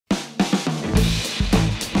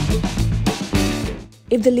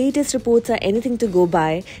If the latest reports are anything to go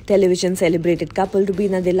by, television celebrated couple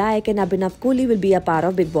Rubina Dilaik and Abhinav Kohli will be a part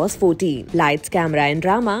of Bigg Boss 14. Lights, camera and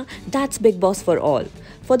drama, that's Bigg Boss for all.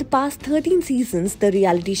 For the past 13 seasons, the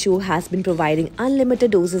reality show has been providing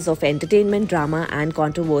unlimited doses of entertainment, drama and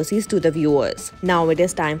controversies to the viewers. Now it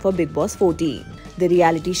is time for Bigg Boss 14. The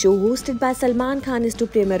reality show hosted by Salman Khan is to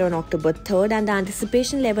premiere on October 3rd and the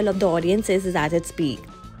anticipation level of the audiences is at its peak.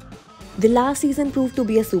 The last season proved to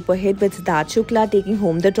be a super hit with Shukla taking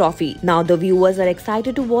home the trophy. Now the viewers are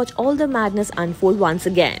excited to watch all the madness unfold once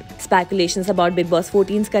again. Speculations about Bigg Boss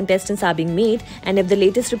 14's contestants are being made, and if the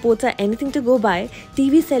latest reports are anything to go by,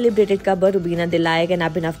 TV celebrated couple Rubina Dilaik and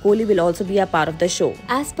Abhinav Kohli will also be a part of the show.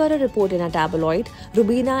 As per a report in a tabloid,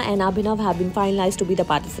 Rubina and Abhinav have been finalized to be the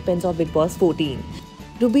participants of Bigg Boss 14.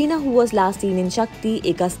 Rubina, who was last seen in Shakti,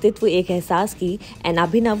 Ek Astitva Ek Ehsaas Ki, and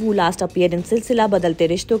Abhinav, who last appeared in Silsila Badalte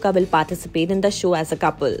Rishton Ka, will participate in the show as a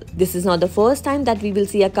couple. This is not the first time that we will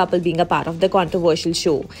see a couple being a part of the controversial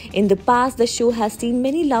show. In the past, the show has seen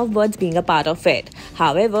many lovebirds being a part of it.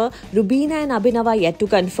 However, Rubina and Abhinav are yet to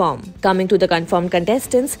confirm. Coming to the confirmed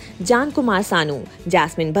contestants, Jan Kumar Sanu,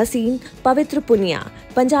 Jasmine Bhasin, Pavitra Punia,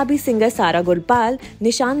 Punjabi singer Sara Gulpal,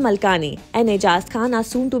 Nishan Malkani, and Ejaz Khan are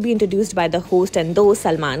soon to be introduced by the host and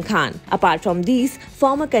those Salman Khan. Apart from these,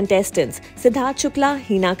 former contestants Siddharth Shukla,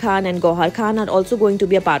 Hina Khan and Gohar Khan are also going to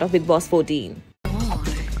be a part of Bigg Boss 14.